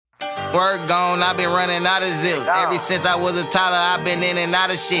Work gone, I been running out of zips. Ever since I was a toddler, I been in and out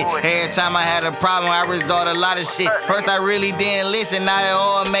of shit. Every time I had a problem, I resort a lot of shit. First I really didn't listen, now it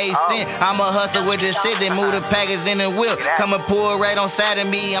all made sense. I'm a hustler with the city, move the package in the whip. Come and pull right on side of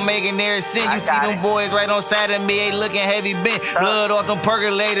me, I'm making every cent. You see them boys right on side of me, they looking heavy bent. Blood off them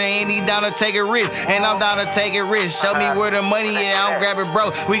percolator, ain't he down to take a risk? And I'm down to take a risk. Show me where the money is, I don't grab it,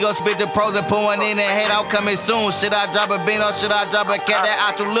 bro. We gon' spit the pros and put one in the head, I'm coming soon. Should I drop a bin or should I drop a cat? That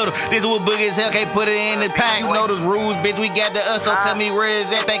out too little. This was boogie as hell, can't put it in the pack. You know the rules, bitch, we got the us, so tell me where is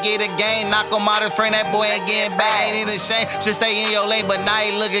that? Think it a game, knock him out of frame, that boy ain't getting back, ain't in the shame. Should stay in your lane, but now he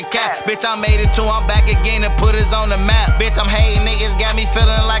looking cat. Bitch, I made it too, I'm back again and put us on the map. Bitch, I'm hating niggas, got me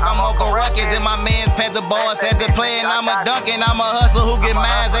feeling like I'm Uncle Ruckus. And my man's past the ball, set the play, and I'm a dunkin'. I'm a hustler who get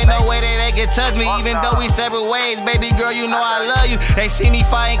mad, ain't no way that they can touch me. Even though we separate ways, baby girl, you know I love you. They see me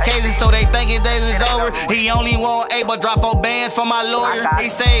fighting cases, so they think his days is over. He only want A, but drop 4 bands for my lawyer. He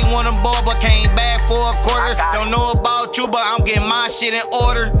say he want him ball, but came back for a quarter. Don't know about you, but I'm getting my shit in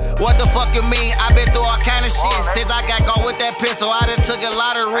order. What the fuck you mean? I been through all kind of shit. Since I got caught with that pistol, I done took a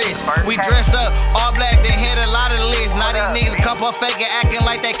lot of risks. We dressed up all black, then hit a lot of lists. Now these niggas come up faking, acting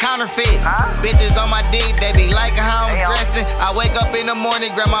like they counterfeit. Bitches on my dick, they be liking how I'm dressing. I wake up in the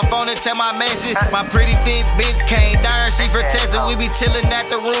morning, grab my phone and check my message. My pretty thick bitch came down, she protected. We be chilling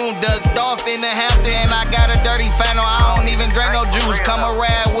at the room, ducked off in the Hampton, and I got a dirty phantom. I don't even drink no juice. Come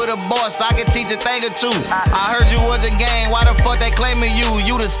around with a boss, I can teach a thing or two. I heard you was a gang, why the fuck they claiming you?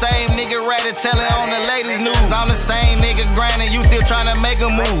 You the same nigga rather telling on the latest news. I'm the same nigga grinding, you still trying to make a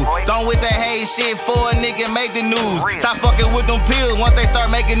move. Gone with that hate shit for a nigga make the news. Stop fucking with them pills once they start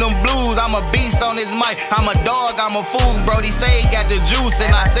making them blues. I'm a beast on this mic, I'm a dog, I'm a fool. Brody say he got the juice,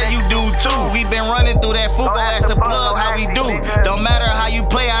 and I say you do too. We been running through that Fugo as the plug, how we do. Don't matter how you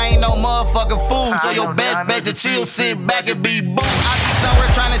play, I ain't no motherfucking fool. So your best bet to chill, sit back and be boom. I be somewhere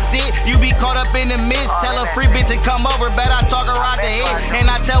trying to sit, you be caught up in the midst. Tell a free bitch to come over, bet I talk her out the head. And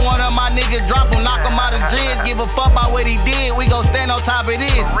I tell one of my niggas drop him, knock him out his dreads. Give a fuck about what he did, we gon' stand on top of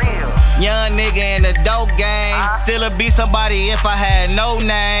this. Young nigga in the dope game, still'd be somebody if I had no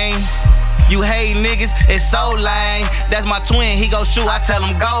name. You hate niggas, it's so lame. That's my twin, he gon' shoot, I tell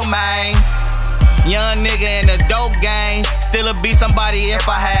him go, man. Young nigga in the dope game, still'd be somebody if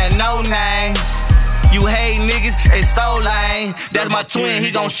I had no name. You hate niggas, it's so lame. That's my twin,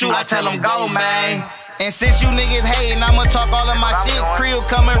 he gon' shoot, I tell him go, man. And since you niggas hatin', I'ma talk all of my shit. Creel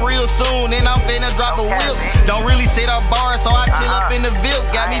coming real soon, and I'm finna drop a whip. Don't really sit up bars, so I chill up in the Vilk.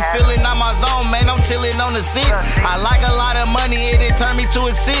 Got me feeling on my zone, man, I'm chillin' on the sit. I like a lot of money, it turn me to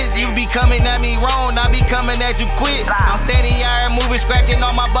a sit. You be coming at me wrong, I be coming at you quick. I'm steady out here moving, scratching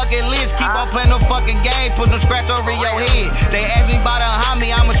on my bucket list. Keep on playing the fucking game, put some scratch over your head. They ask me about a homie,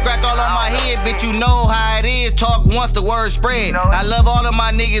 I'ma scratch all on my head. Bitch, you know how it is, talk once the word spread. I love all of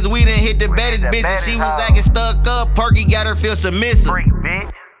my niggas, we done hit the baddest bitches. She was acting stuck up, Perky got her feel submissive. Money.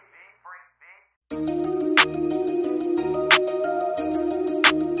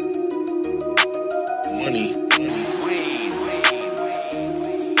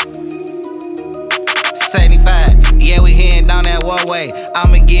 75, yeah, we heading down that one way.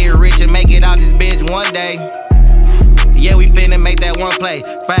 I'ma get rich and make it out this bitch one day. Yeah, we finna make that one play.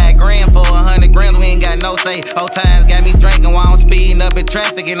 5 grand for 100 grams, we ain't got no say. Old times got me drinking while I'm speeding up in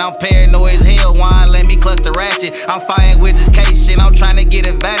traffic, and I'm paranoid as hell. Why let me clutch the ratchet? I'm fighting with this case shit, I'm trying to get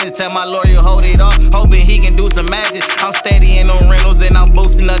advantage. Tell my lawyer hold it off, hoping he can do some magic. I'm steady in them rentals and I'm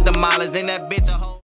boosting up the mileage, and that bitch a hoe.